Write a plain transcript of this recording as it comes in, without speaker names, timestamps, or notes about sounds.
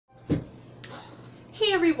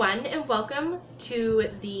Hey everyone, and welcome to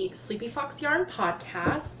the Sleepy Fox Yarn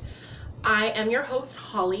podcast. I am your host,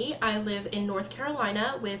 Holly. I live in North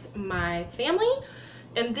Carolina with my family,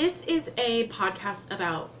 and this is a podcast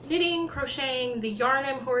about knitting, crocheting, the yarn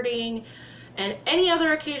I'm hoarding, and any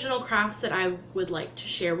other occasional crafts that I would like to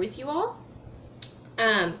share with you all.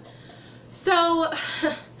 So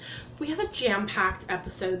we have a jam-packed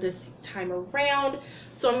episode this time around,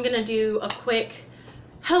 so I'm gonna do a quick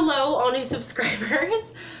hello, all new subscribers.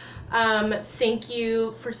 Thank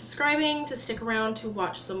you for subscribing to stick around to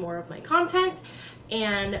watch some more of my content.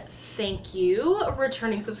 And thank you,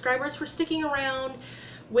 returning subscribers, for sticking around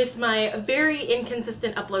with my very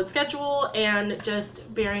inconsistent upload schedule and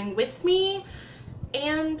just bearing with me.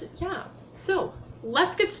 And yeah, so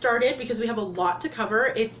let's get started because we have a lot to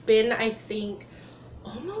cover. It's been, I think,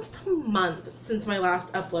 almost a month since my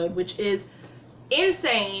last upload, which is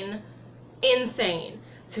insane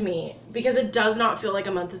to me because it does not feel like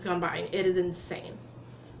a month has gone by. It is insane.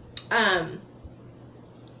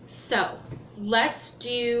 So let's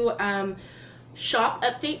do shop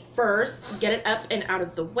update first, get it up and out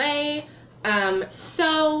of the way.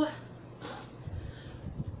 So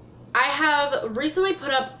I have recently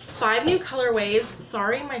put up 5 new colorways.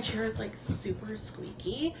 Sorry, my chair is like super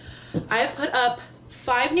squeaky. I've put up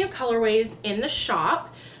 5 new colorways in the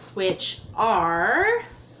shop, which are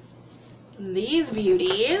these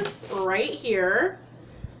beauties right here.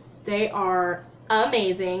 They are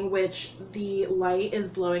amazing, which the light is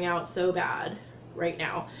blowing out so bad right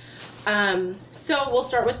now. So we'll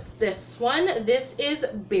start with this one. This is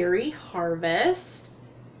Berry Harvest,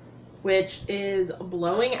 which is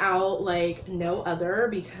blowing out like no other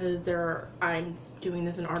because I'm doing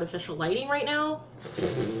this in artificial lighting right now.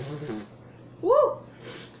 Woo!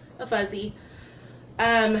 A fuzzy.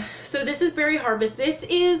 So this is Berry Harvest. This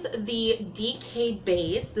is the DK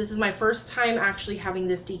base. This is my first time actually having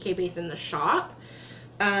this DK base in the shop.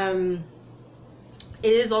 It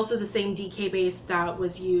is also the same DK base that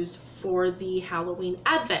was used for the Halloween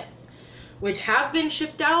Advents, which have been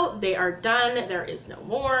shipped out. They are done. There is no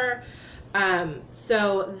more.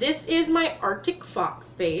 So this is my Arctic Fox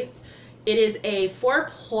base. It is a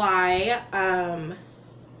 4-ply,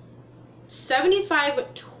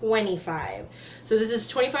 75-25. So this is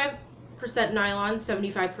 25% nylon,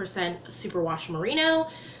 75% superwash merino,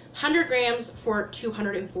 100 grams for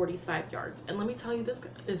 245 yards. And let me tell you, this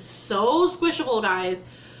is so squishable, guys.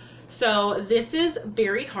 So this is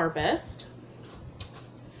Berry Harvest.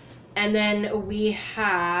 And then we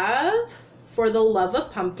have For the Love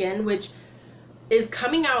of Pumpkin, which is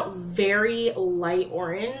coming out very light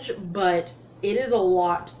orange, but it is a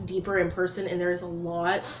lot deeper in person, and there's a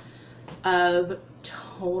lot of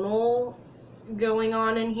tonal going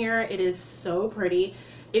on in here. It is so pretty.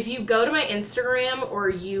 If you go to my Instagram or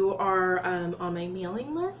you are on my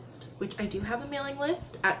mailing list, which I do have a mailing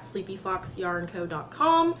list at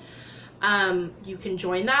sleepyfoxyarnco.com, you can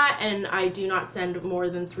join that, and I do not send more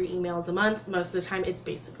than 3 emails a month. Most of the time it's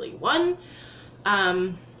basically 1,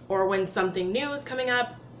 or when something new is coming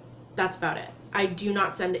up, that's about it. I do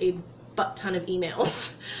not send a butt ton of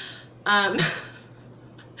emails.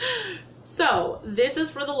 So this is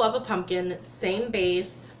For the Love of Pumpkin, same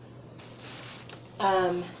base.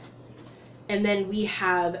 And then we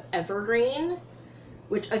have Evergreen,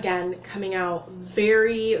 which again, coming out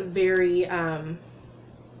very, very,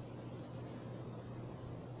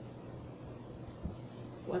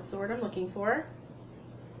 what's the word I'm looking for?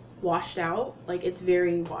 Washed out. Like, it's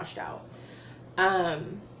very washed out.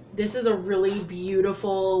 This is a really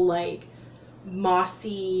beautiful, like,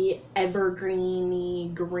 mossy,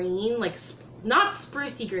 evergreeny green, like not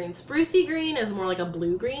sprucey green. Sprucey green is more like a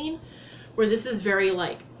blue green, where this is very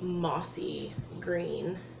like mossy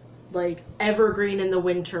green, like evergreen in the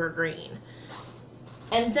winter green.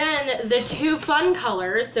 And then the 2 fun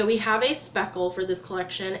colors. So we have a speckle for this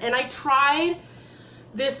collection, and I tried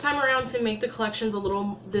this time around to make this collection a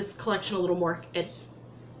little more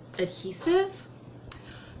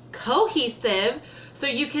cohesive, so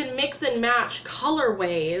you can mix and match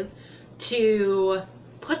colorways to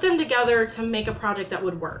put them together to make a project that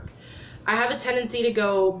would work. I have a tendency to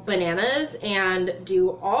go bananas and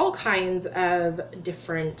do all kinds of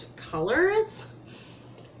different colors,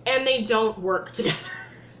 and they don't work together.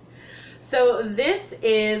 So this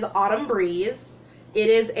is Autumn Breeze. It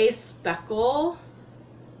is a speckle.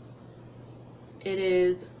 It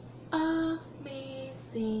is amazing.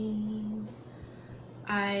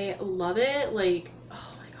 I love it. Like,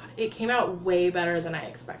 oh my god, it came out way better than I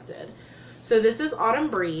expected. So this is Autumn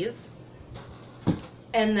Breeze.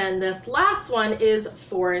 And then this last one is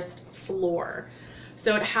Forest Floor.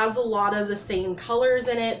 So it has a lot of the same colors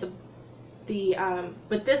in it.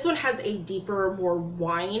 But this one has a deeper, more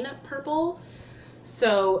wine purple.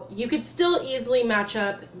 So you could still easily match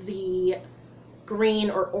up the green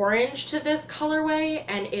or orange to this colorway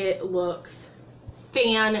and it looks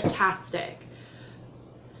fantastic.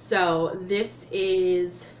 So this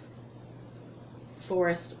is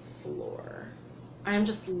Forest Floor. I'm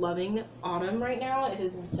just loving autumn right now. It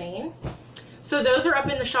is insane. So those are up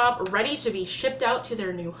in the shop, ready to be shipped out to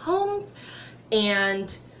their new homes.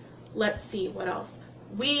 And let's see what else.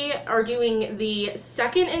 We are doing the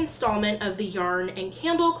second installment of the Yarn and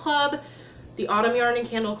Candle Club. The Autumn Yarn and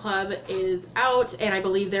Candle Club is out, and I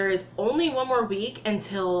believe there is only one more week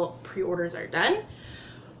until pre-orders are done.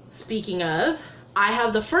 Speaking of, I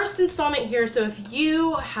have the first installment here, so if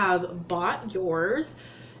you have bought yours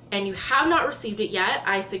and you have not received it yet,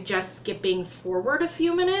 I suggest skipping forward a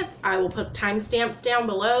few minutes. I will put timestamps down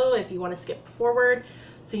below if you want to skip forward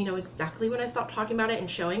so you know exactly when I stop talking about it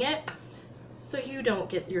and showing it, so you don't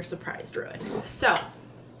get your surprise ruined. So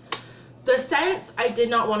the scents, I did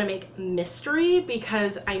not want to make mystery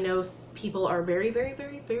because I know people are very, very,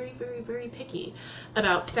 very, very, very, very picky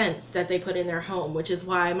about scents that they put in their home, which is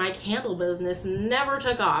why my candle business never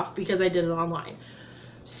took off because I did it online.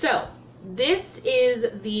 So this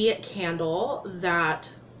is the candle that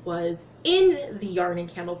was in the Yarn and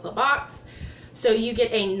Candle Club box. So you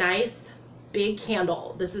get a nice big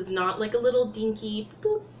candle. This is not like a little dinky,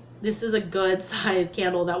 boop. This is a good size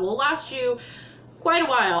candle that will last you quite a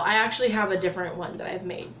while. I actually have a different one that I've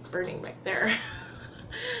made burning right there.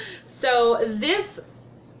 So this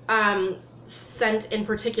scent in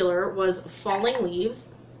particular was Falling Leaves.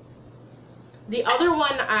 The other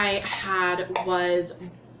one I had was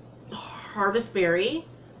Harvest Berry,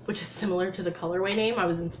 which is similar to the colorway name. I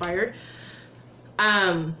was inspired.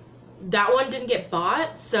 That one didn't get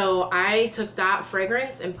bought, so I took that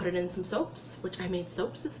fragrance and put it in some soaps, which I made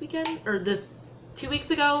soaps this weekend, or this 2 weeks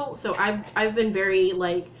ago. So I've been very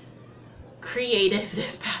like creative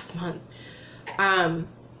this past month. Oh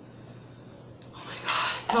my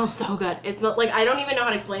god, it smells so good. It smells like, I don't even know how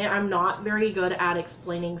to explain it. I'm not very good at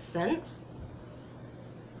explaining scents,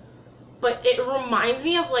 but it reminds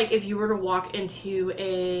me of like if you were to walk into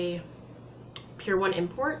a Pier 1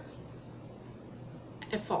 Imports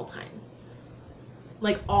at fall time.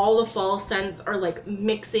 Like all the fall scents are like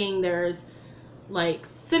mixing. There's like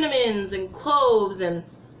cinnamons and cloves and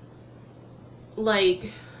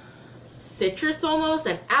like citrus almost,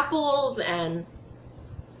 and apples, and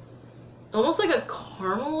almost like a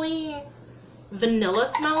caramely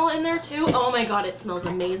vanilla smell in there too. Oh my god, it smells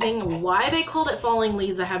amazing. Why they called it Falling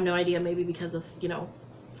Leaves, I have no idea. Maybe because of, you know,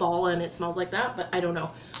 fall and it smells like that, but I don't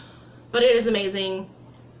know. But it is amazing.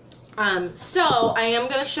 So I am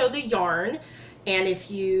going to show the yarn, and if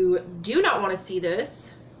you do not want to see this,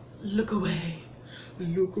 look away.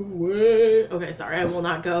 Look away. Okay, sorry, I will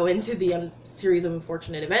not go into the series of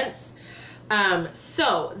unfortunate events.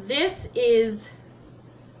 So this is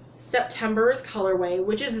September's colorway,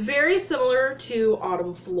 which is very similar to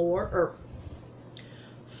Autumn Floor or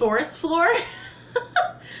Forest Floor,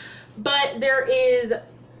 but there is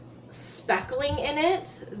speckling in it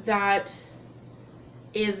that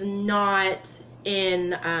is not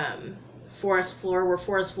in Forest Floor, where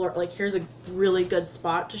Forest Floor, like, here's a really good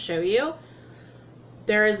spot to show you.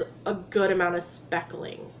 There is a good amount of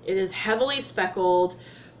speckling. It is heavily speckled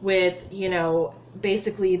with, you know,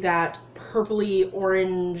 basically that purpley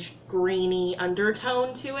orange greeny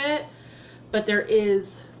undertone to it, but there is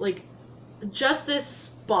like just this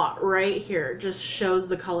spot right here just shows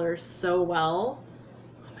the color so well.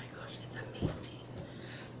 Oh my gosh, it's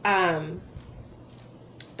amazing.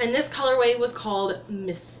 And this colorway was called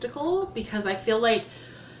Mystical because I feel like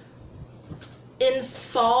in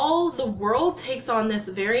fall the world takes on this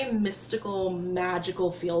very mystical,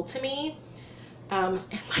 magical feel to me. And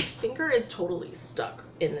my finger is totally stuck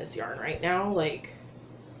in this yarn right now, like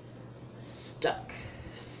stuck.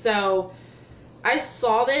 So I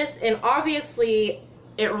saw this, and obviously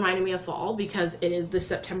it reminded me of fall because it is the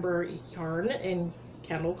September Yarn and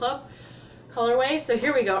Candle Club colorway. So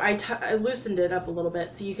here we go. I loosened it up a little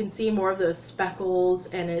bit so you can see more of those speckles,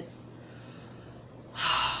 and it's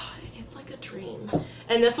like a dream.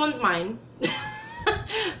 And this one's mine.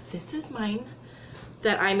 This is mine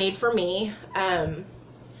that I made for me.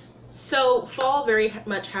 So fall very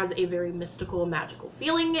much has a very mystical, magical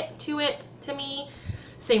feeling to it to me.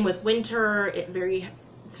 Same with winter.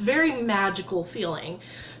 It's very magical feeling.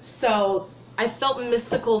 So I felt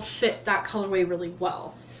Mystical fit that colorway really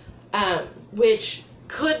well, which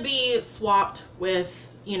could be swapped with,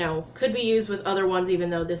 you know, could be used with other ones, even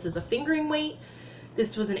though this is a fingering weight.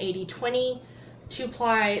 This was an 80-20.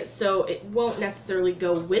 2-ply, so it won't necessarily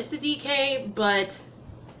go with the DK, but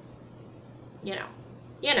you know.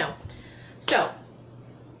 So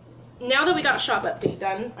now that we got shop update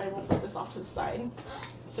done, I will put this off to the side.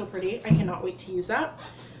 So pretty. I cannot wait to use that.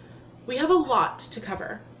 We have a lot to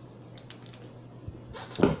cover.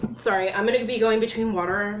 Sorry, I'm going to be going between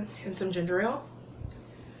water and some ginger ale.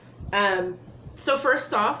 So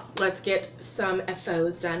first off, let's get some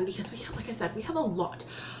FOs done because we have, like I said, we have a lot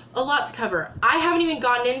to cover. I haven't even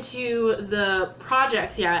gotten into the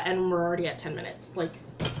projects yet and we're already at 10 minutes. Like,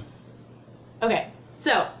 okay,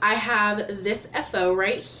 so I have this FO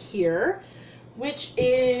right here, which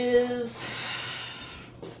is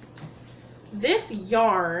this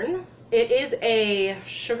yarn. It is a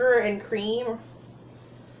sugar and cream,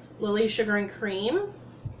 Lily Sugar and Cream.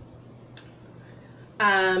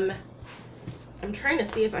 I'm trying to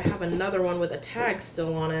see if I have another one with a tag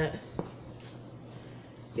still on it,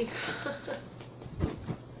 because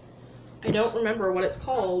I don't remember what it's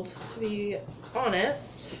called, to be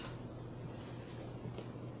honest.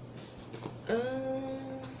 I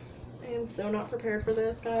am so not prepared for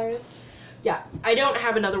this, guys. Yeah, I don't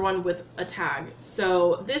have another one with a tag.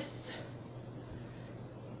 So this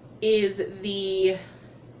is the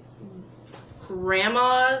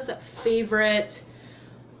Grandma's favorite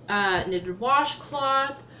knitted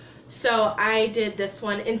washcloth. So I did this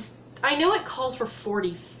one, and I know it calls for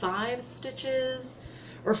 45 stitches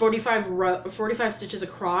or 45 stitches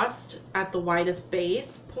across at the widest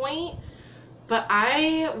base point, but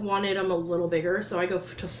I wanted them a little bigger, so I go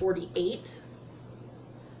to 48.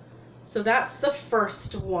 So that's the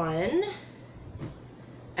first one.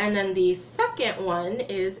 And then the second one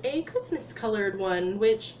is a Christmas colored one,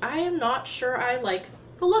 which I am not sure I like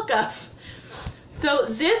the look of. So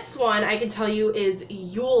this one, I can tell you, is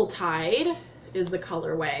Yuletide, is the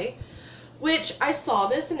colorway, which I saw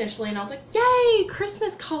this initially and I was like, yay,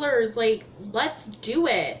 Christmas colors, like, let's do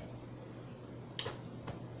it.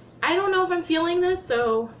 I don't know if I'm feeling this,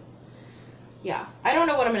 so yeah, I don't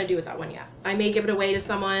know what I'm going to do with that one yet. I may give it away to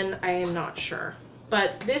someone, I am not sure.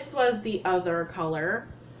 But this was the other color.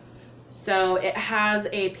 So it has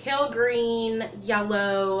a pale green,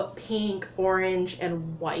 yellow, pink, orange,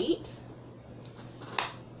 and white.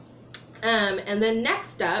 And then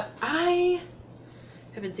next up, I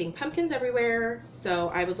have been seeing pumpkins everywhere, so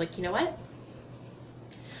I was like, you know what?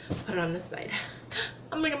 Put it on this side.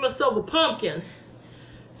 I'm making myself a pumpkin.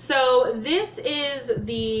 So this is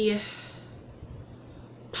the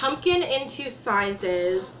pumpkin in 2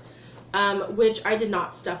 sizes, which I did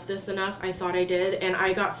not stuff this enough. I thought I did, and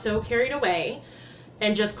I got so carried away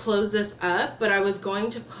and just closed this up, but I was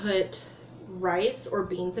going to put rice or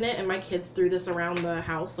beans in it, and my kids threw this around the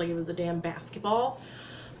house like it was a damn basketball.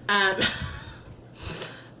 I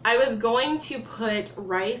was going to put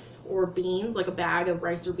rice or beans, like a bag of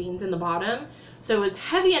rice or beans, in the bottom, so it was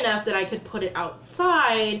heavy enough that I could put it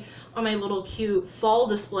outside on my little cute fall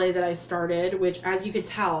display that I started, which, as you could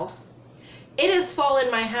tell, it is fall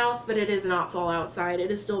in my house, but it is not fall outside.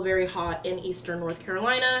 It is still very hot in eastern North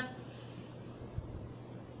Carolina.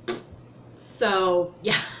 So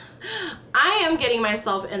yeah, I am getting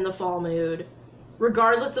myself in the fall mood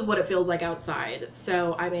regardless of what it feels like outside.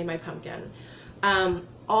 So I made my pumpkin.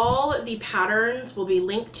 All the patterns will be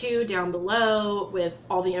linked to down below with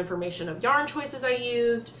all the information of yarn choices I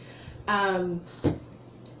used.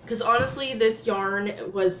 Because honestly, this yarn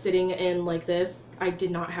was sitting in like this. I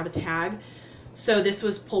did not have a tag. So this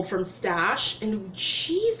was pulled from Stash, and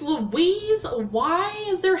geez Louise, why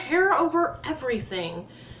is there hair over everything?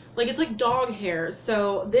 Like, it's like dog hair.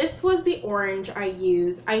 So this was the orange I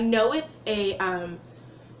used. I know it's a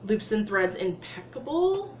Loops and Threads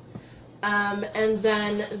Impeccable. And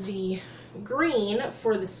then the green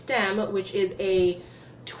for the stem, which is a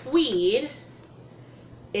Tweed,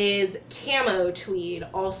 is Camo Tweed,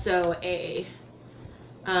 also a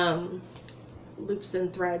Loops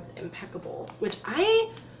and Threads Impeccable, which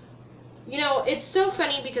you know, it's so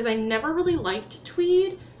funny because I never really liked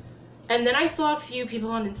Tweed, and then I saw a few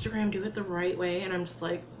people on Instagram do it the right way, and I'm just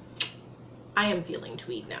like, I am feeling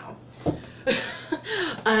Tweed now.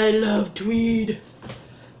 I love Tweed.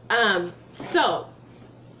 So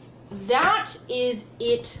that is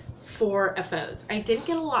it for FOs. I didn't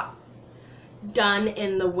get a lot done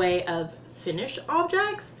in the way of finished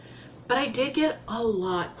objects, but I did get a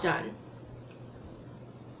lot done.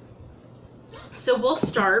 So we'll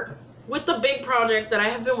start with the big project that I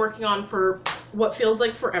have been working on for what feels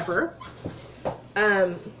like forever.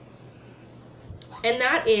 And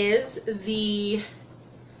that is the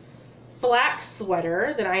flax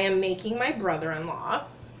sweater that I am making my brother-in-law.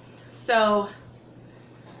 So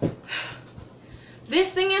This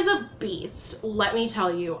thing is a beast, let me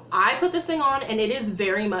tell you. I put this thing on and it is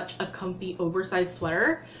very much a comfy oversized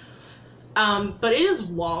sweater, but it is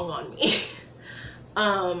long on me.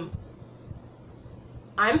 I'm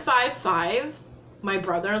 5'5". My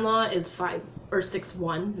brother-in-law is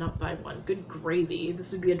 6'1", not 5'1". Good gravy.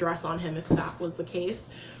 This would be a dress on him if that was the case.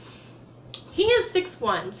 He is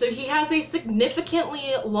 6'1", so he has a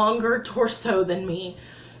significantly longer torso than me.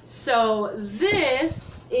 So this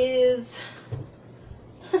is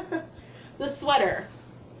the sweater.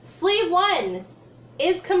 Sleeve 1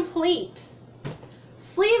 is complete.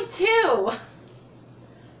 Sleeve 2,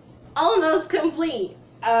 almost complete.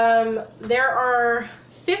 There are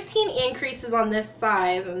 15 increases on this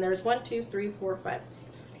size, and there's 1, 2, 3, 4, 5,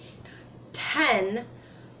 10,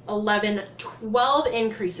 11, 12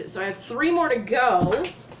 increases. So I have 3 more to go.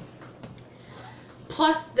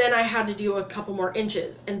 Plus, then I had to do a couple more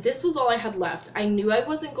inches, and this was all I had left. I knew I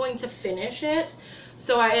wasn't going to finish it,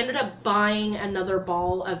 so I ended up buying another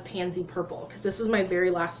ball of pansy purple, because this was my very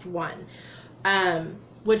last one,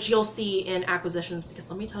 which you'll see in acquisitions, because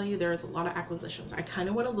let me tell you, there's a lot of acquisitions. I kind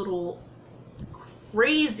of went a little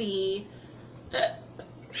crazy,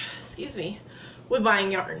 excuse me, with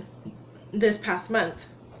buying yarn this past month,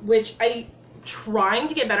 which I'm trying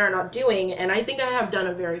to get better at not doing, and I think I have done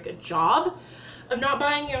a very good job of not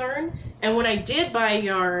buying yarn. And when I did buy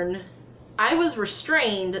yarn, I was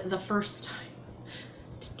restrained the first time.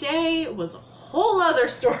 Today was a whole other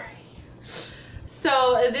story.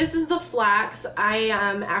 So this is the flax. I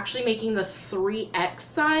am actually making the 3X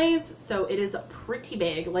size, so it is pretty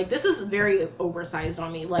big. Like, this is very oversized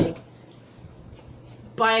on me. Like,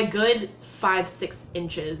 by a good 5-6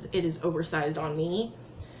 inches, it is oversized on me.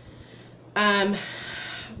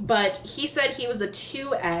 But he said he was a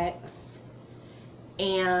 2X,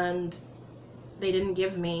 and they didn't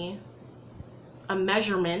give me a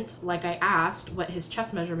measurement like I asked what his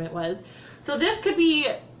chest measurement was. So this could be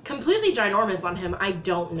completely ginormous on him. I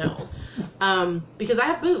don't know. Because I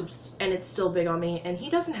have boobs and it's still big on me, and he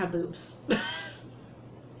doesn't have boobs.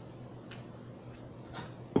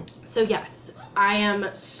 So yes, I am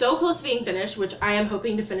so close to being finished, which I am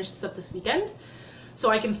hoping to finish this up this weekend, so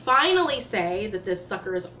I can finally say that this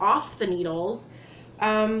sucker is off the needles.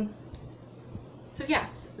 So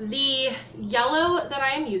yes, the yellow that I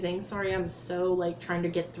am using, sorry, I'm so like trying to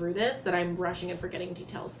get through this that I'm rushing and forgetting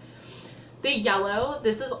details. The yellow,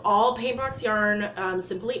 this is all Paintbox yarn,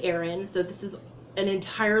 Simply Aran, so this is an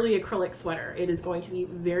entirely acrylic sweater. It is going to be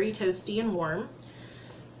very toasty and warm.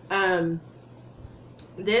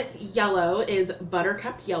 This yellow is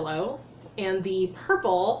Buttercup Yellow, and the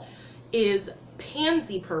purple is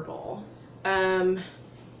Pansy Purple.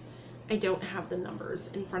 I don't have the numbers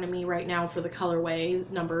in front of me right now for the colorway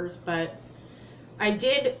numbers, but I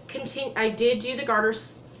did do the garter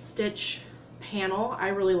stitch panel. I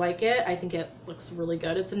really like it. I think it looks really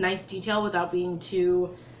good. It's a nice detail without being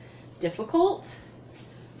too difficult.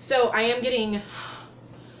 So I am getting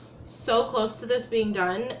so close to this being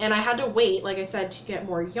done, and I had to wait, like I said, to get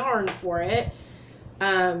more yarn for it,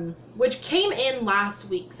 which came in last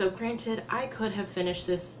week. So granted, I could have finished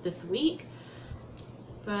this week,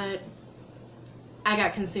 but I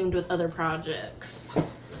got consumed with other projects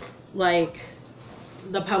like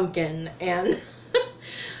the pumpkin and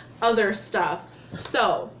other stuff.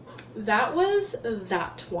 So that was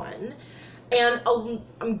that one. And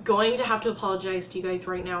I'm going to have to apologize to you guys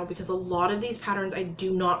right now, because a lot of these patterns I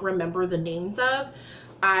do not remember the names of.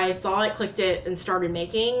 I saw it, clicked it, and started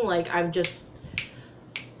making. Like, I'm just...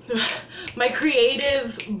 my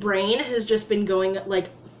creative brain has just been going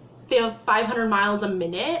like 500 miles a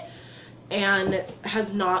minute and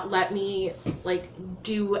has not let me like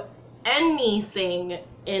do anything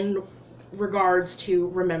in regards to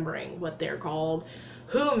remembering what they're called,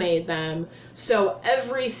 who made them. So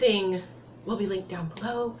everything will be linked down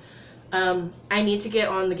below. I need to get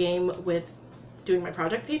on the game with doing my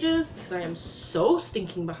project pages because I am so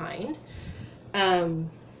stinking behind. So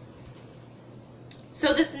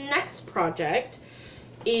this next project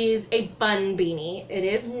is a bun beanie. It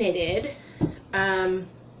is knitted,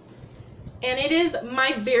 and it is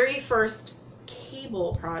my very first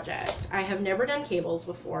cable project. I have never done cables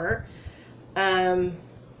before.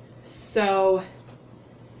 So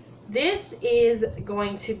this is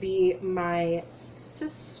going to be my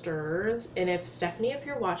sister's, and if Stephanie, if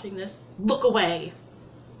you're watching this, look away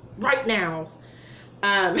right now.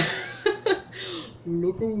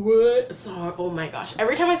 Look away. So, oh my gosh.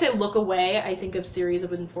 Every time I say look away, I think of series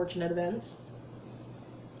of unfortunate events.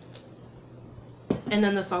 And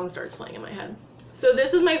then the song starts playing in my head. So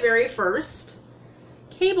this is my very first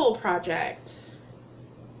cable project.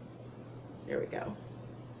 There we go.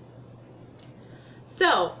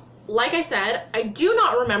 So, like I said, I do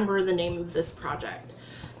not remember the name of this project.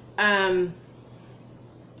 But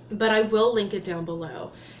I will link it down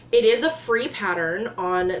below. It is a free pattern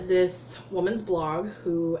on this woman's blog,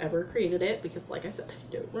 whoever created it, because like I said, I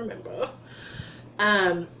don't remember.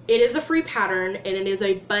 It is a free pattern, and it is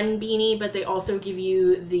a bun beanie, but they also give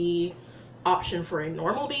you the option for a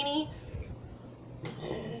normal beanie.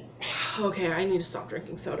 Okay, I need to stop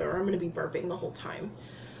drinking soda or I'm going to be burping the whole time.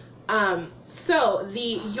 So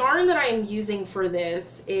the yarn that I am using for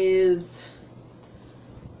this is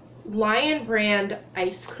Lion Brand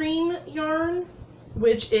Ice Cream yarn,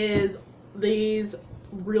 which is these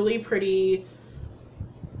really pretty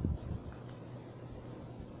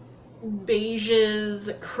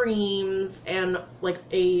beiges, creams, and like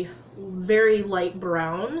a very light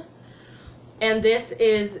brown. And this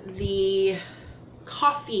is the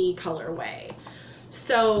coffee colorway.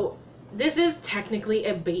 So this is technically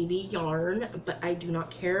a baby yarn, but I do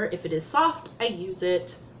not care. If it is soft, I use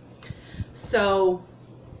it. So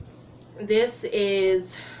this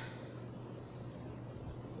is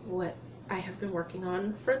what I have been working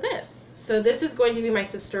on for this. So this is going to be my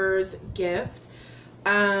sister's gift.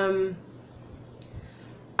 I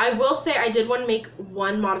will say I did want to make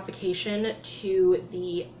one modification to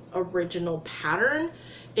the original pattern.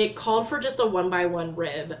 It called for just a 1x1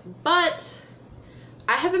 rib, but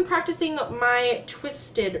I have been practicing my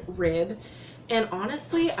twisted rib, and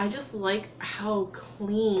honestly, I just like how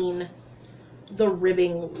clean the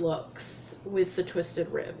ribbing looks with the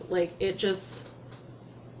twisted rib. Like, it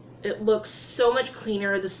looks so much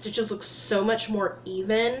cleaner. The stitches look so much more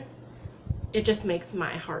even. It just makes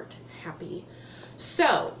my heart happy.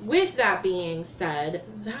 So, with that being said,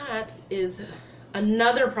 that is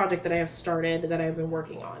another project that I have started that I've been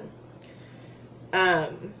working on.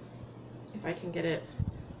 If I can get it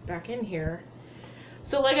back in here.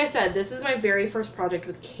 So like I said, this is my very first project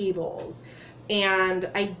with cables, and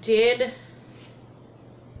I did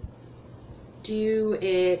do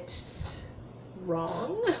it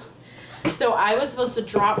wrong. So I was supposed to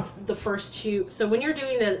drop the first two. So when you're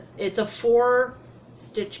doing that, it's a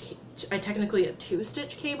 4-stitch, technically a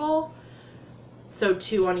 2-stitch cable. So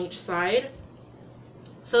 2 on each side.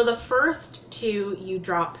 So the first 2 you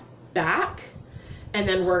drop back and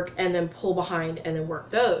then work, and then pull behind and then work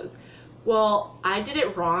those. Well, I did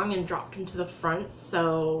it wrong and dropped them to the front,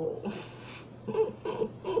 so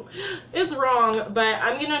it's wrong, but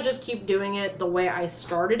I'm gonna just keep doing it the way I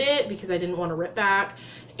started it because I didn't want to rip back,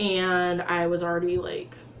 and I was already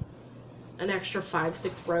like an extra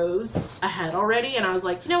 5-6 rows ahead already, and I was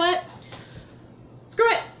like, you know what, screw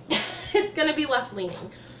it. It's gonna be left leaning.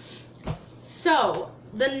 So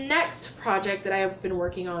the next project that I have been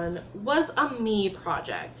working on was a me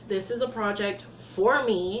project. This is a project for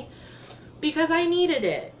me because I needed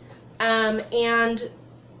it. And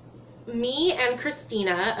me and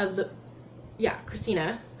Christina of the,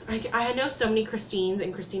 Christina, I know so many Christines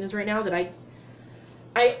and Christinas right now that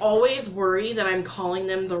I always worry that I'm calling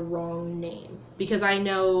them the wrong name, because I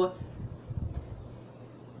know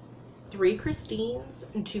 3 Christines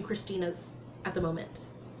and 2 Christinas at the moment.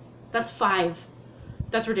 That's 5.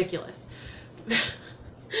 That's ridiculous.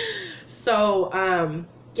 So,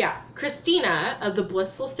 yeah, Christina of the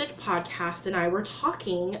Blissful Stitch podcast and I were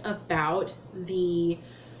talking about the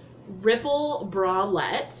ripple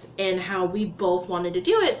bralette and how we both wanted to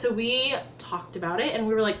do it. So we talked about it and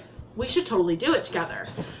we were like, we should totally do it together.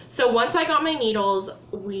 So once I got my needles,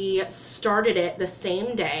 we started it the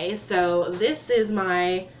same day. So this is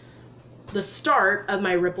the start of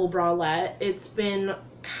my ripple bralette. It's been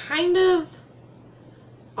kind of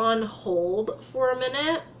on hold for a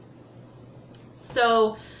minute.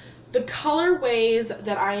 So the colorways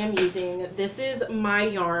that I am using, this is my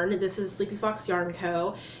yarn. This is Sleepy Fox Yarn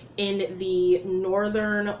Co. in the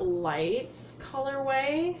Northern Lights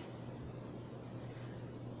colorway.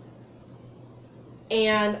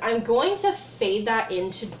 And I'm going to fade that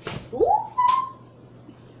into, I'm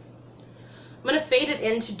going to fade it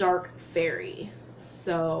into Dark Fairy.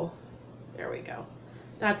 So there we go.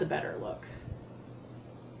 That's a better look.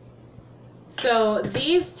 So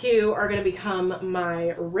these two are going to become my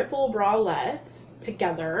ripple bralette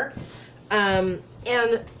together. And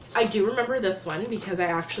I do remember this one because I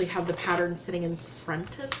actually have the pattern sitting in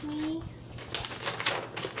front of me.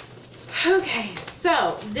 Okay,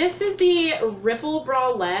 so this is the ripple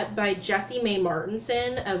bralette by Jessie Mae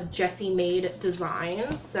Martinson of Jessie Made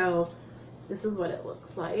Designs. So this is what it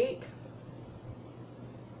looks like.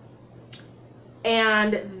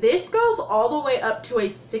 And this goes all the way up to a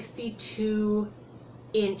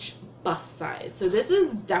 62-inch bust size. So this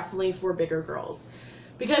is definitely for bigger girls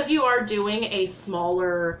because you are doing a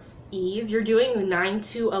smaller ease, you're doing 9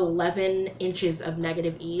 to 11 inches of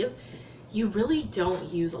negative ease, you really don't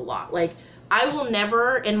use a lot. Like, I will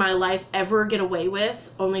never in my life ever get away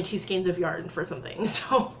with only 2 skeins of yarn for something.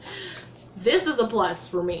 So this is a plus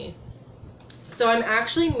for me. So I'm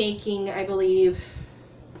actually making, I believe,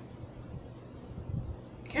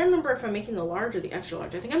 I can't remember if I'm making the large or the extra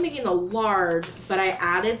large. I think I'm making the large, but I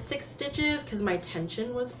added 6 stitches because my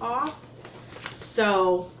tension was off.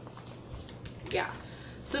 So yeah.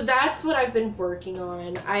 So that's what I've been working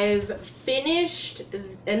on. I've finished,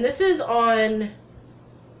 and this is on,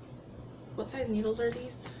 what size needles are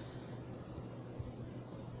these?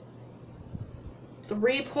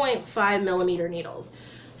 3.5 millimeter needles.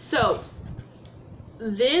 So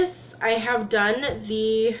this, I have done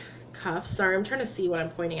the cuff. Sorry, I'm trying to see what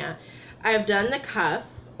I'm pointing at. I have done the cuff,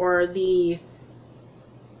 or the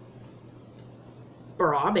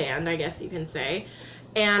bra band, I guess you can say.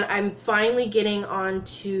 And I'm finally getting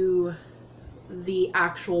onto the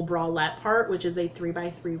actual bralette part, which is a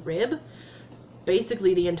 3x3 rib,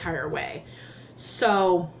 basically the entire way.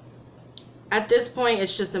 So at this point,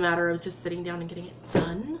 it's just a matter of just sitting down and getting it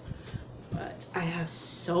done. But I have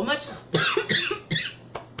so much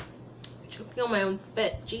choking on my own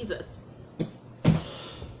spit. Jesus.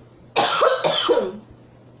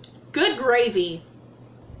 Good gravy.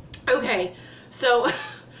 Okay, so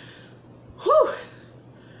whew,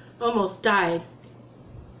 almost died.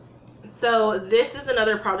 So this is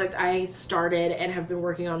another project I started and have been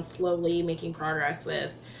working on slowly, making progress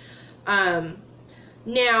with.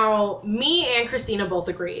 Now, me and Christina both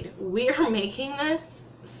agreed. We are making this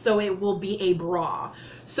so it will be a bra.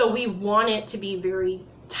 So we want it to be very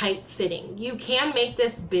tight fitting. You can make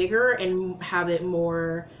this bigger and have it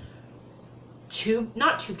more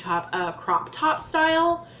crop top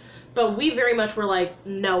style. But we very much were like,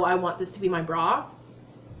 no, I want this to be my bra.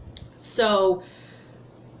 So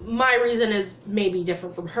my reason is maybe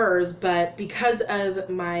different from hers, but because of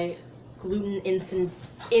my gluten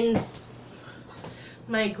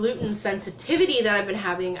sensitivity that I've been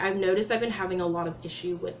having, I've noticed I've been having a lot of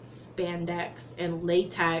issue with spandex and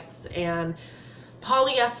latex and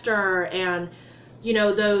polyester, and you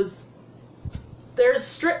know, there's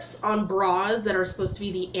strips on bras that are supposed to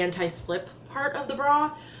be the anti-slip part of the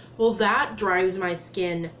bra. Well, that drives my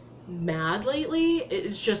skin mad lately.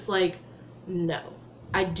 It's just like, no,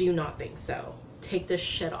 I do not think so. Take this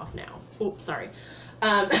shit off now. Oh, sorry.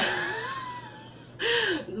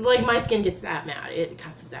 Like, my skin gets that mad. It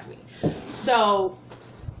cusses at me. So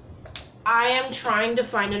I am trying to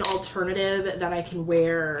find an alternative that I can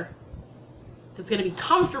wear that's going to be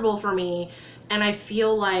comfortable for me. And I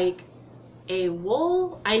feel like a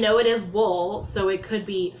wool, I know it is wool, so it could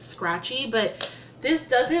be scratchy, but this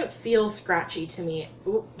doesn't feel scratchy to me.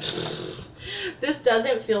 Ooh. This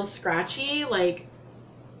doesn't feel scratchy. Like,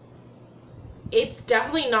 it's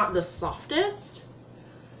definitely not the softest.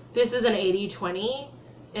 This is an 80/20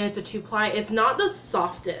 and it's a 2-ply. It's not the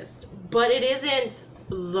softest, but it isn't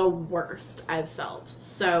the worst I've felt.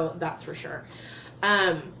 So that's for sure.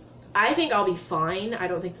 I think I'll be fine. I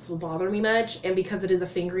don't think this will bother me much. And because it is a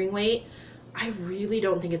fingering weight, I really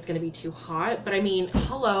don't think it's going to be too hot. But I mean,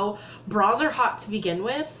 hello, bras are hot to begin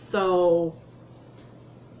with, so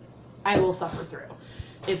I will suffer through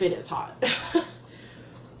if it is hot.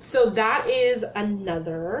 So that is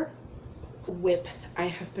another whip I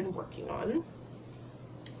have been working on.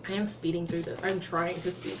 I am speeding through this. I'm trying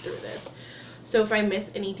to speed through this. So if I miss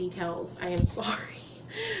any details, I am sorry.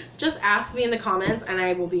 Just ask me in the comments and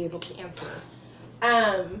I will be able to answer.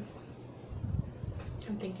 I'm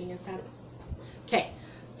thinking, is that it? Okay,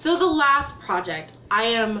 so the last project I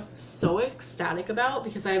am so ecstatic about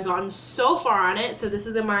because I have gotten so far on it. So this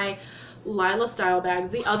is in my Lila style bags.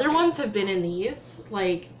 The other ones have been in these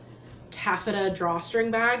like taffeta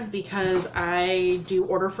drawstring bags because I do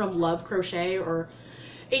order from Love Crochet, or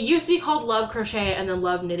it used to be called Love Crochet and then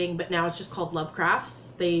Love Knitting, but now it's just called Love Crafts.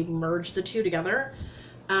 They merged the two together.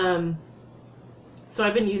 So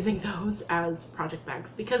I've been using those as project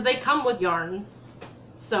bags because they come with yarn,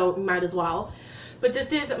 so might as well. But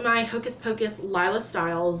this is my Hocus Pocus Lila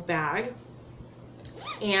Styles bag,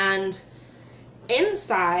 and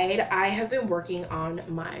inside I have been working on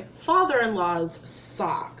my father-in-law's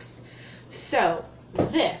socks. So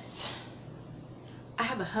this, I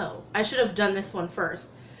have a hoe. I should have done this one first,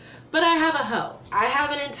 but I have a hoe. I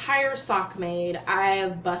have an entire sock made. I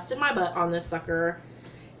have busted my butt on this sucker,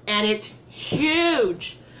 and it's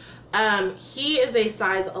huge. He is a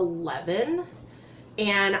size 11,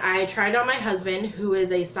 and I tried on my husband, who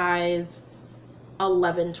is a size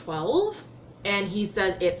 11, 12, and he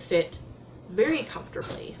said it fit very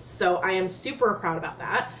comfortably. So I am super proud about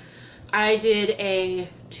that. I did a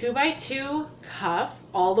 2x2 cuff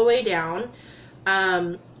all the way down,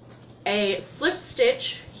 a slip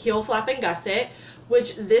stitch heel flap and gusset,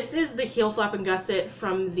 which this is the heel flap and gusset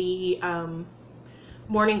from the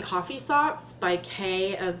Morning Coffee Socks by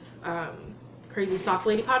Kay of Crazy Sock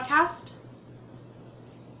Lady podcast.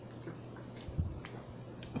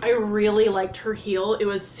 I really liked her heel. It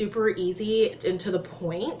was super easy and to the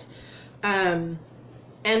point. And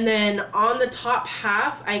then on the top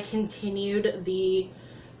half, I continued the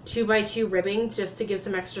 2x2 ribbing just to give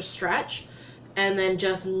some extra stretch. And then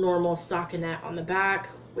just normal stockinette on the back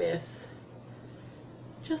with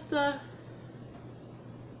just a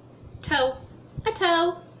toe. A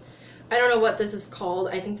toe. I don't know what this is called.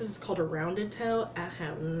 I think this is called a rounded toe. I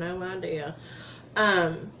have no idea.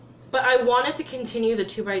 But I wanted to continue the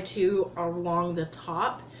 2x2 along the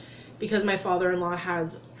top because my father-in-law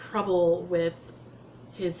has trouble with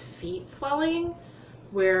his feet swelling,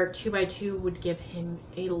 where 2x2 would give him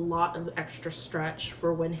a lot of extra stretch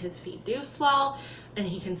for when his feet do swell, and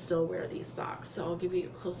he can still wear these socks. So I'll give you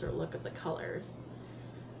a closer look at the colors.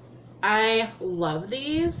 I love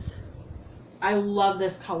these. I love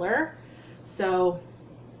this color. So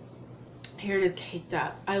here it is caked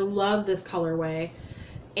up. I love this colorway.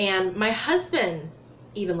 And my husband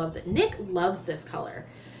even loves it. Nick loves this color.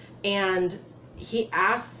 And he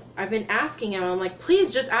asks, I've been asking him, I'm like,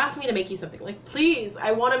 please just ask me to make you something. Like, please,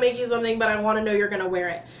 I want to make you something, but I want to know you're going to wear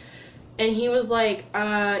it. And he was like,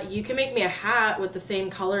 you can make me a hat with the same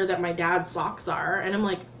color that my dad's socks are. And I'm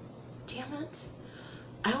like, damn it.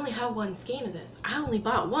 I only have one skein of this. I only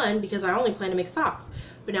bought one because I only plan to make socks.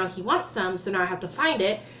 But now he wants some, so now I have to find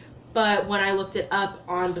it. But when I looked it up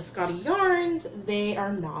on Biscotti Yarns, they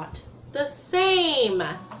are not the same.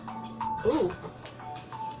 Ooh.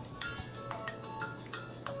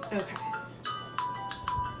 Okay.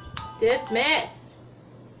 Dismiss.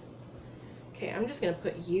 Okay, I'm just going to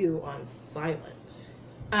put you on silent.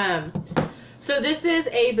 So this is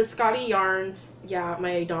a Biscotti Yarns. Yeah,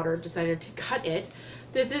 my daughter decided to cut it.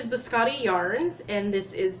 This is Biscotti Yarns, and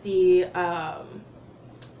this is the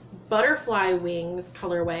Butterfly Wings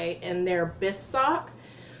colorway in their Bisque sock.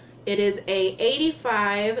 It is a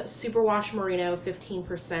 85 superwash merino,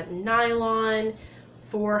 15% nylon,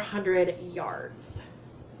 400 yards.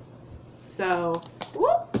 So,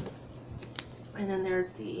 whoop. And then there's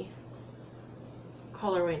the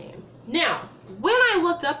colorway name. Now, when I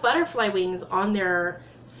looked up Butterfly Wings on their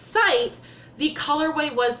site, the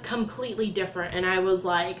colorway was completely different, and I was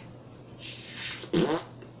like,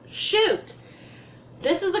 shoot,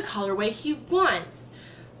 this is the colorway he wants.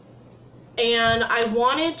 And I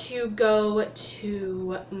wanted to go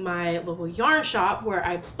to my local yarn shop where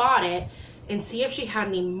I bought it and see if she had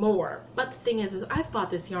any more. But the thing is I've bought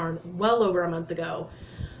this yarn well over a month ago,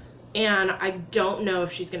 and I don't know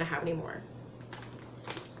if she's gonna have any more.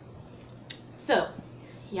 So,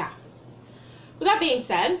 yeah. With that being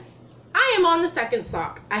said, I am on the second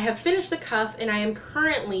sock. I have finished the cuff, and I am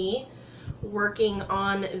currently working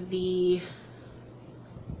on the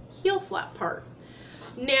heel flap part.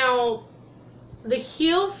 Now, the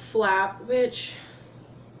heel flap, which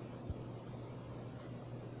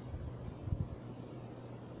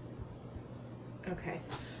okay,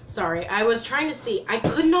 sorry, I was trying to see. I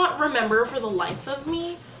could not remember for the life of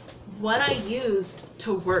me what I used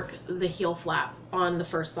to work the heel flap on the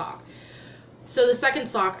first sock. So the second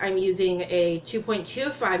sock, I'm using a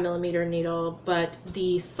 2.25 millimeter needle, but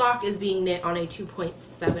the sock is being knit on a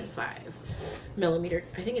 2.75 millimeter.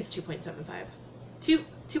 I think it's 2.75.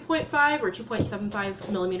 2.5 or 2.75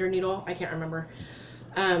 millimeter needle. I can't remember.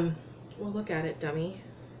 Well, look at it, dummy.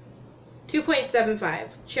 2.75.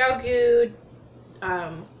 Chiaogu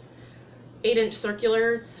 8-inch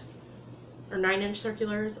circulars. Or 9-inch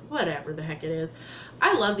circulars, whatever the heck it is.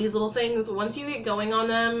 I love these little things. Once you get going on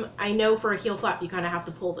them, I know for a heel flap, you kind of have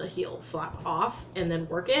to pull the heel flap off and then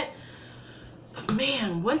work it. But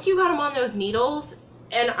man, once you got them on those needles,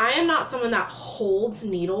 and I am not someone that holds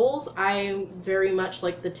needles. I am very much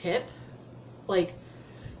like the tip. Like,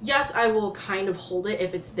 yes, I will kind of hold it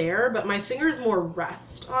if it's there, but my fingers more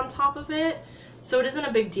rest on top of it. So it isn't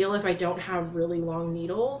a big deal if I don't have really long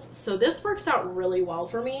needles. So this works out really well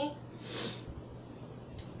for me.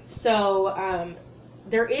 So,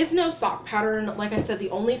 there is no sock pattern. Like I said,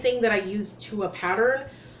 the only thing that I used to a pattern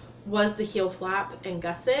was the heel flap and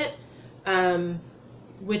gusset,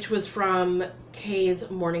 which was from Kay's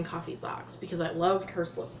Morning Coffee Socks, because I loved her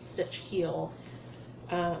slip stitch heel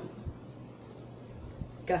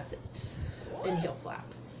gusset and heel flap.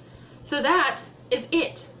 So that is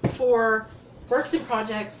it for works in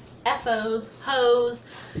projects, FOs, hoes,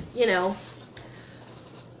 you know.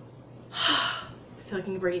 feel like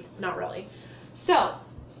I can breathe. Not really. So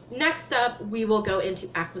next up, we will go into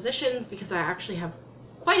acquisitions because I actually have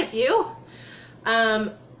quite a few,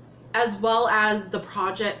 as well as the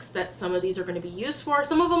projects that some of these are going to be used for.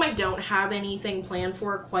 Some of them I don't have anything planned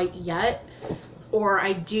for quite yet, or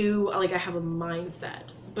I do, like I have a mindset,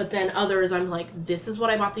 but then others I'm like, this is what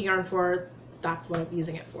I bought the yarn for, that's what I'm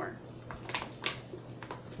using it for.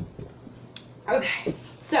 Okay,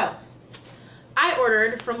 so I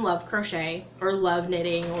ordered from Love Crochet, or Love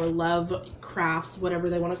Knitting, or Love Crafts, whatever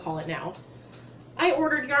they want to call it now. I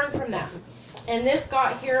ordered yarn from them, and this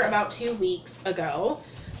got here about 2 weeks ago.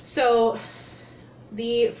 So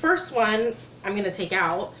the first one I'm going to take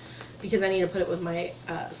out because I need to put it with my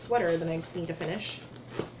sweater that I need to finish.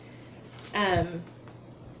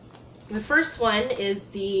 The first one is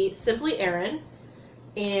the Simply Erin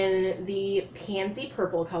in the Pansy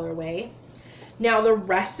Purple colorway. Now the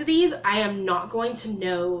rest of these, I am not going to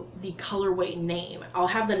know the colorway name. I'll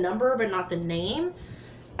have the number, but not the name.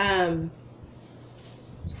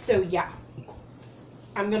 So yeah,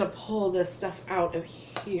 I'm gonna pull this stuff out of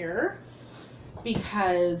here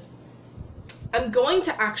because I'm going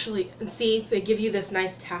to actually see if they give you this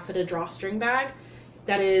nice taffeta drawstring bag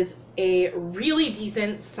that is a really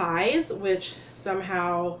decent size, which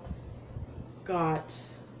somehow got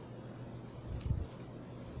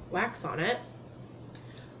wax on it.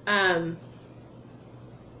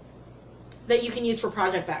 That you can use for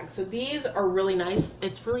project bags. So these are really nice.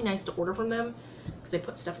 It's really nice to order from them because they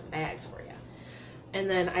put stuff in bags for you. And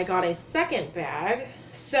then I got a second bag.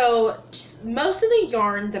 So most of the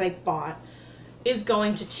yarn that I bought is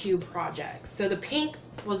going to 2 projects. So the pink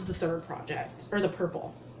was the third project, or the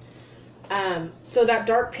purple. So that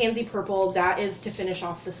dark pansy purple, that is to finish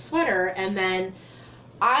off the sweater. And then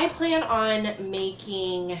I plan on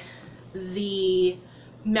making the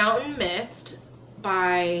Mountain Mist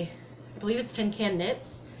by, I believe it's Tin Can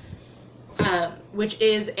Knits, which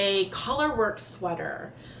is a colorwork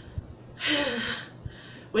sweater,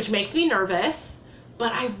 which makes me nervous,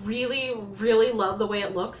 but I really, really love the way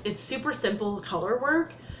it looks. It's super simple color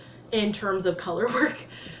work in terms of color work,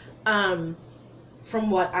 from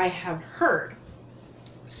what I have heard.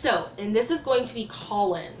 So, and this is going to be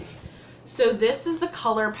Collins. So this is the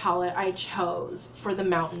color palette I chose for the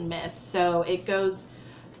Mountain Mist. So it goes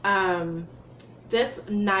this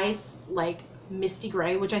nice like misty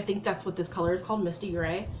gray, which I think that's what this color is called, misty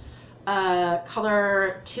gray,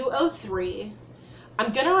 color 203.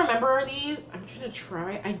 I'm gonna remember these. I'm gonna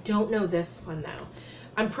try. I don't know this one though.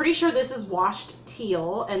 I'm pretty sure this is washed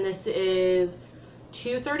teal, and this is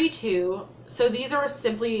 232. So these are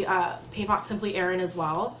simply Paint Box Simply Erin as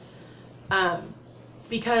well,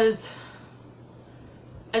 because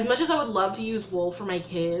as much as I would love to use wool for my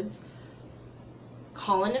kids,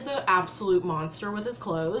 Colin is an absolute monster with his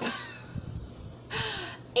clothes.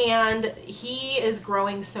 And he is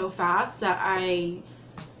growing so fast that I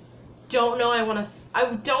don't know I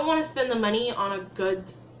don't want to spend the money on a good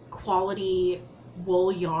quality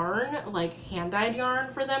wool yarn, like hand-dyed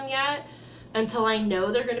yarn for them yet, until I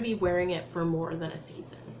know they're going to be wearing it for more than a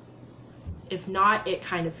season. If not, it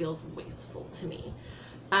kind of feels wasteful to me.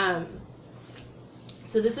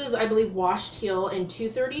 So this is, I believe, washed teal in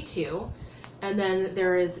 232. And then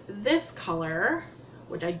there is this color,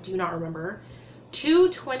 which I do not remember,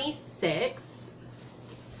 226.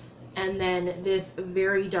 And then this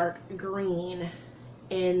very dark green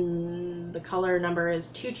in the color number is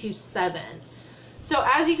 227. So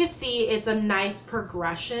as you can see, it's a nice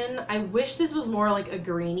progression. I wish this was more like a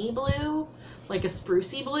greeny blue, like a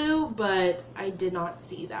sprucey blue, but I did not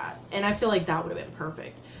see that. And I feel like that would have been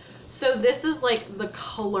perfect. So this is like the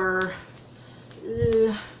color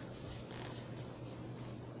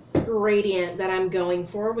gradient that I'm going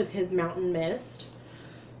for with his Mountain Mist.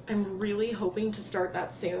 I'm really hoping to start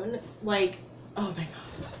that soon. Like, oh my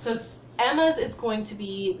god. So Emma's is going to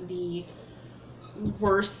be the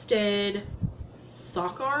worsted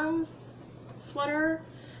sock arms sweater,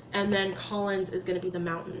 and then Colin's is going to be the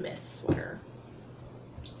Mountain Mist sweater.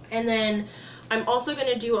 And then I'm also going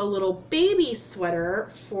to do a little baby sweater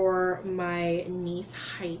for my niece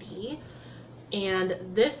Heidi, and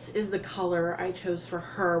this is the color I chose for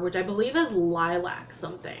her, which I believe is lilac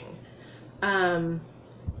something.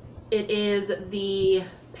 It is the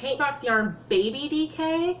Paint Box Yarn Baby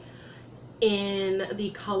DK in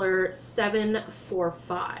the color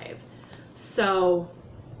 745. So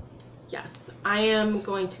yes, I am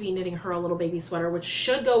going to be knitting her a little baby sweater, which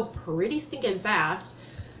should go pretty stinking fast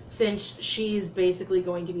since she's basically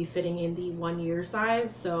going to be fitting in the 1 year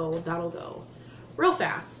size. So that'll go real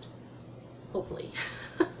fast, hopefully.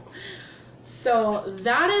 So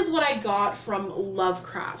that is what I got from Love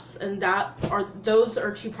Crafts, and those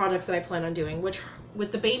are 2 projects that I plan on doing, which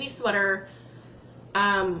with the baby sweater,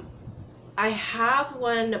 I have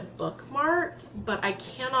one bookmarked, but I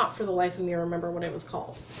cannot for the life of me remember what it was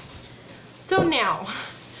called. So now,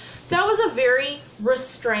 that was a very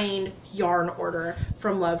restrained yarn order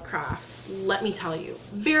from Love Crafts. Let me tell you,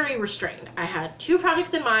 very restrained. I had 2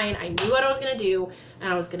 projects in mind. I knew what I was going to do,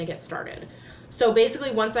 and I was going to get started. So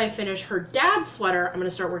basically, once I finish her dad's sweater, I'm going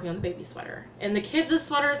to start working on the baby sweater. And the kids'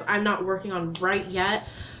 sweaters, I'm not working on right yet.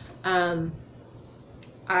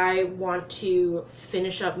 I want to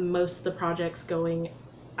finish up most of the projects going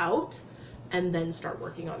out and then start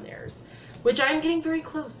working on theirs, which I'm getting very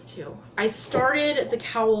close to. I started the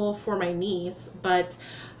cowl for my niece, but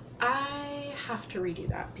I have to redo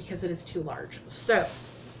that because it is too large. So,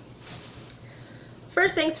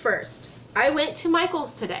 first things first, I went to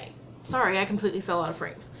Michael's today. Sorry, I completely fell out of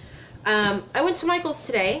frame. I went to Michael's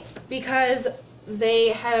today because they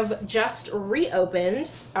have just reopened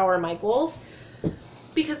our Michael's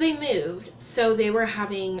because they moved. So they were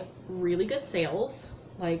having really good sales,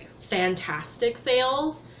 like fantastic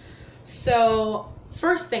sales. So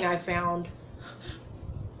first thing I found,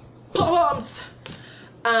 pom-poms,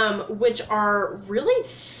 which are really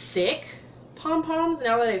thick pom-poms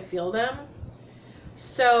now that I feel them.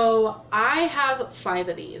 So I have 5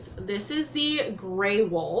 of these. This is the Gray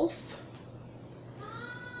Wolf.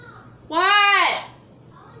 What?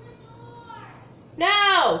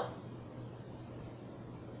 No!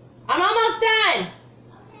 I'm almost done!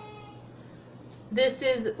 This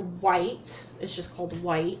is white. It's just called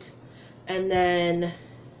white. And then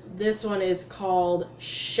this one is called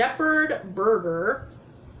Shepherd Burger.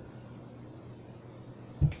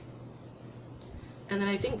 And then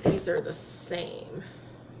I think these are the same.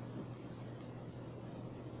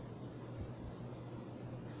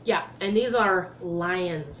 Yeah, and these are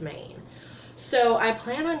Lion's Mane. So I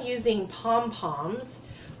plan on using pom-poms,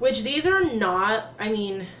 which these are not, I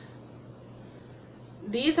mean,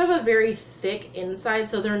 these have a very thick inside,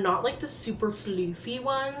 so they're not like the super floofy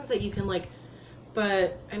ones that you can like,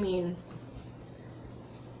 but I mean,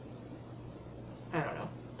 I don't know.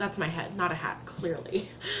 That's my head, not a hat, clearly.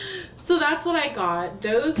 So that's what I got.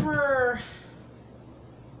 Those were,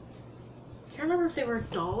 I can't remember if they were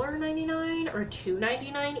 $1.99 or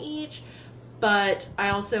 $2.99 each, but I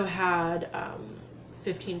also had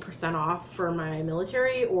 15% off for my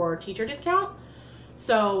military or teacher discount.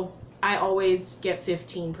 So I always get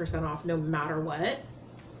 15% off no matter what.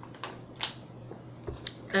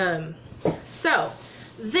 So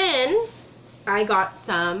then I got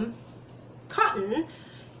some cotton.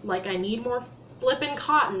 Like, I need more flippin'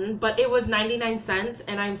 cotton, but it was 99 cents,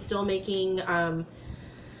 and I'm still making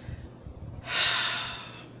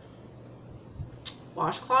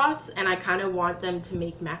washcloths, and I kind of want them to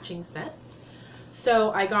make matching sets. So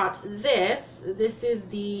I got this. This is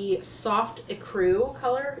the soft ecru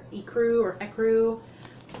color, ecru or ecru,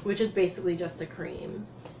 which is basically just a cream.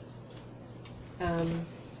 And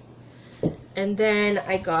then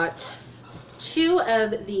I got 2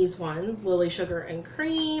 of these ones, Lily Sugar and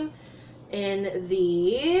Cream, in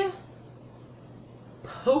the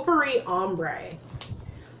Potpourri Ombre.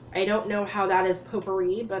 I don't know how that is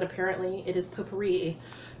potpourri, but apparently it is potpourri.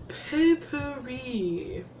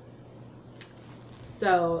 Potpourri.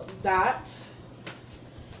 So that,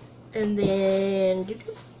 and then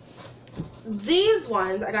these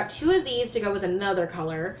ones, I got 2 of these to go with another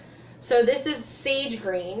color. So this is sage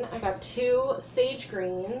green. I got 2 sage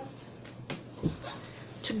greens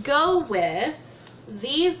to go with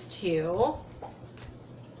these 2.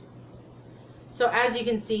 So as you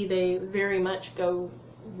can see, they very much go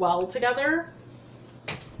well together.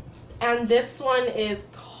 And this one is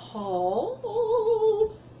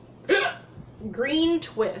called Green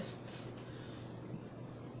Twists.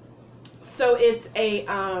 So it's a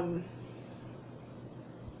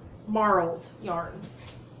marled yarn.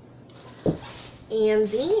 And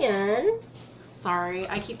then, sorry,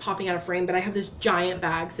 I keep popping out of frame, but I have this giant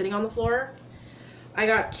bag sitting on the floor. I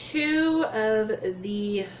got 2 of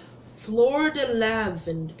the Fleur de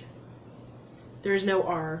Lavande. There's no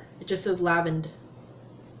R. It just says lavande.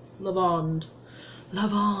 Lavande.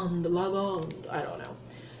 Lavande. Lavande. I don't know.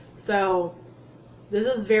 So, this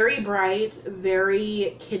is very bright,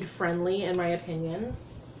 very kid-friendly in my opinion.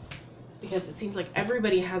 Because it seems like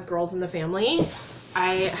everybody has girls in the family.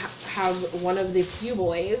 I have one of the few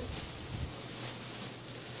boys.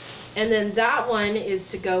 And then that one is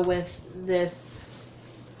to go with this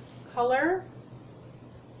color,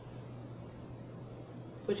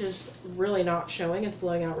 which is really not showing. It's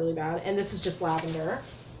blowing out really bad. And this is just lavender.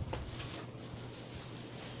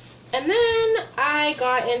 And then I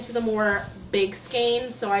got into the more big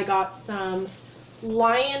skein, so I got some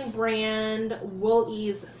Lion brand Wool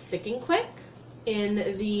Ease Thick and Quick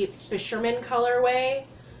in the Fisherman colorway.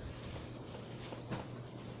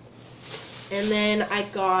 And then I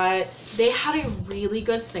got, they had a really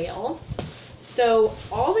good sale. So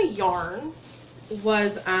all the yarn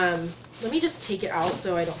was, let me just take it out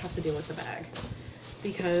so I don't have to deal with the bag,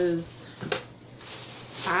 because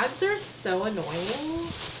bags are so annoying.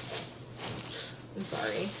 I'm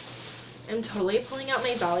sorry. I'm totally pulling out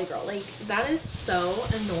my Valley Girl. Like, that is so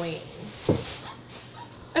annoying.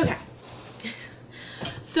 Okay.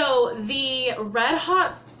 So the Red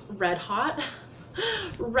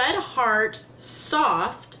Heart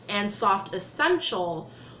Soft and Soft Essential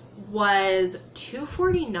was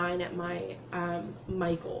 $2.49 at my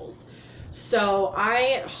Michael's. So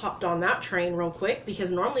I hopped on that train real quick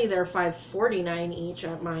because normally they're $5.49 each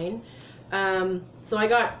at mine. So I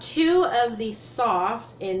got 2 of the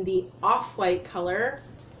soft in the off-white color.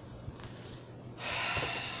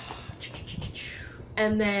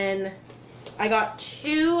 And then I got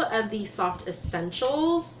 2 of the soft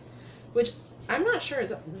essentials, which I'm not sure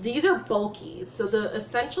these are bulky. So the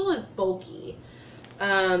essential is bulky.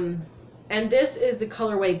 And this is the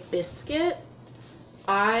colorway Biscuit.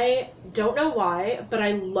 I don't know why, but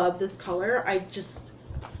I love this color. I just,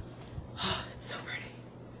 oh, it's so pretty.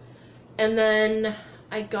 And then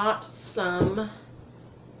I got some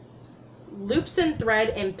Loops and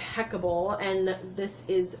Thread Impeccable, and this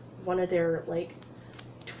is one of their like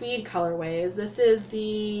tweed colorways. This is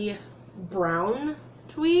the brown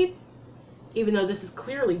tweed, even though this is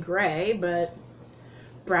clearly gray, but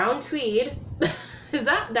brown tweed. Is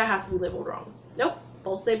that has to be labeled wrong. Nope,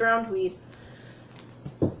 both say brown tweed.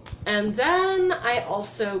 And then I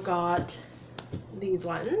also got these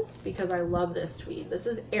ones because I love this tweed. This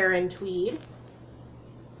is Erin Tweed.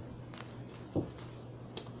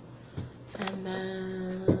 And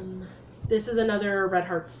then this is another Red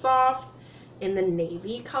Heart Soft in the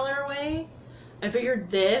navy colorway. I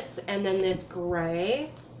figured this and then this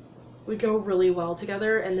gray would go really well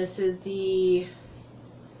together. And this is the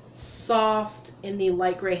soft in the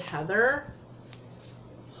light gray heather.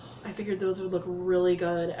 I figured those would look really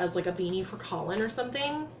good as like a beanie for Colin or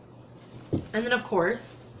something. And then of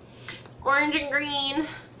course, orange and green.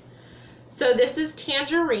 So this is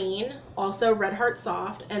Tangerine, also Red Heart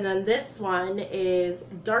Soft. And then this one is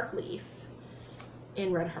Dark Leaf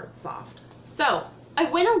in Red Heart Soft. So I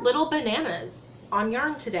went a little bananas on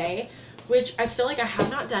yarn today, which I feel like I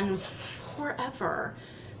have not done forever.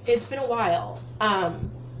 It's been a while.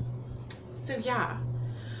 So yeah.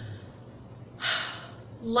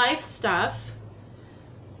 Life stuff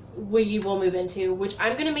we will move into, which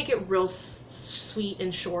I'm gonna make it real sweet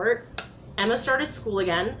and short. Emma started school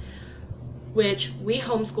again, which we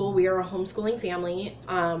homeschool. We are a homeschooling family.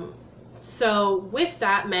 So with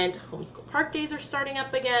that meant homeschool park days are starting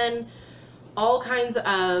up again. All kinds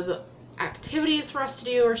of activities for us to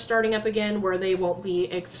do are starting up again, where they won't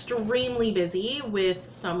be extremely busy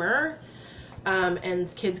with summer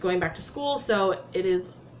and kids going back to school. So it is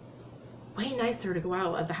way nicer to go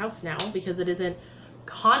out of the house now because it isn't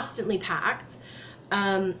constantly packed.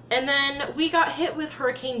 And then we got hit with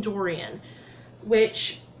Hurricane Dorian,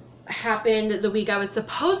 which happened the week I was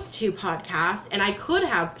supposed to podcast, and I could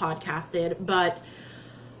have podcasted, but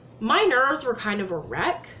my nerves were kind of a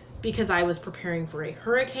wreck because I was preparing for a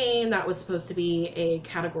hurricane that was supposed to be a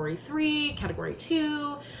category 3, category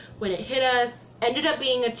 2. When it hit us, ended up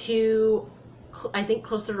being a 2, I think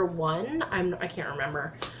closer to 1. I can't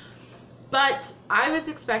remember. But I was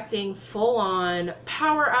expecting full-on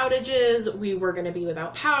power outages. We were going to be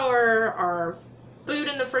without power. Our food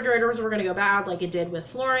in the refrigerators were going to go bad like it did with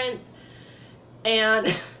Florence.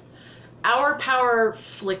 And our power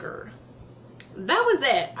flickered. That was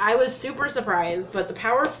it. I was super surprised, but the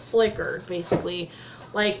power flickered, basically.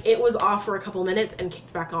 Like, it was off for a couple minutes and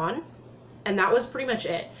kicked back on. And that was pretty much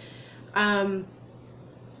it.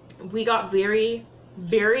 We got very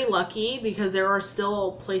lucky because there are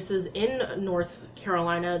still places in North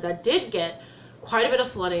Carolina that did get quite a bit of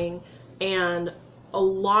flooding and a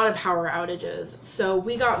lot of power outages. So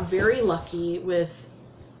we got very lucky with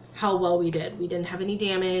how well we did. We didn't have any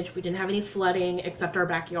damage. We didn't have any flooding except our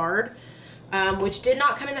backyard, which did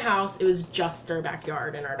not come in the house. It was just our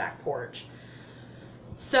backyard and our back porch.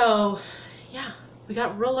 So yeah, we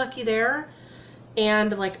got real lucky there.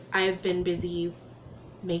 And like, I've been busy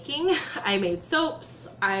making. I made soaps.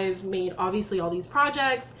 I've made obviously all these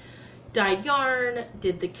projects, dyed yarn,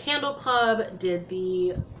 did the candle club, did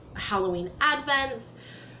the Halloween advents.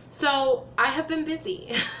 So I have been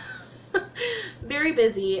busy, very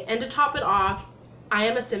busy. And to top it off, I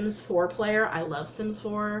am a Sims 4 player. I love Sims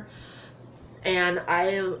 4. And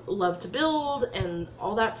I love to build and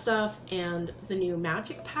all that stuff. And the new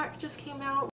Magic Pack just came out.